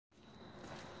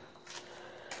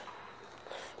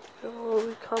We'll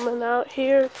be coming out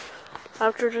here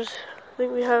after just, I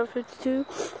think we have 52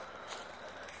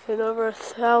 and over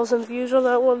 1,000 views on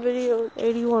that one video and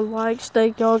 81 likes.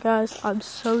 Thank y'all guys. I'm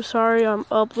so sorry I'm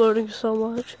uploading so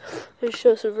much. It's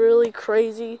just really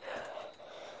crazy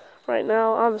right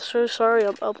now. I'm so sorry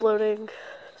I'm uploading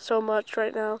so much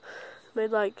right now.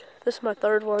 This is my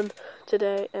third one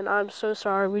today, and I'm so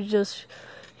sorry. We just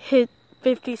hit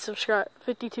 52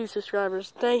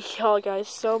 subscribers. Thank y'all guys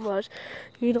so much.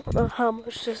 You don't know how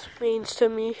much this means to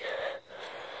me,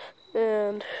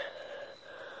 and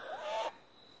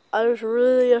I just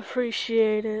really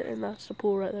appreciate it. And that's the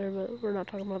pool right there, but we're not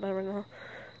talking about that right now.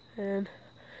 And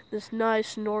this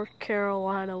nice North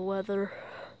Carolina weather.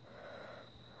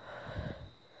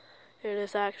 It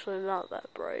is actually not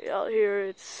that bright out here.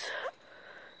 It's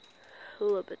a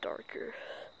little bit darker.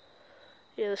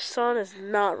 Yeah, the sun is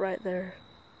not right there.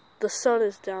 The sun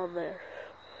is down there.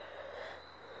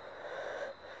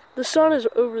 The sun is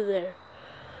over there.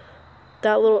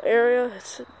 That little area,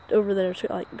 it's over there. It's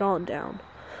like gone down.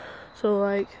 So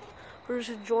we're just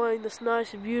enjoying this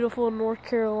nice, beautiful North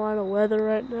Carolina weather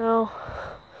right now.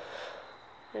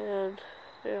 And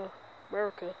yeah,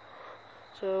 America.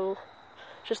 So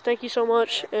just thank you so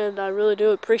much, and I really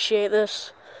do appreciate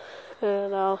this.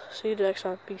 And I'll see you next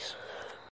time. Peace.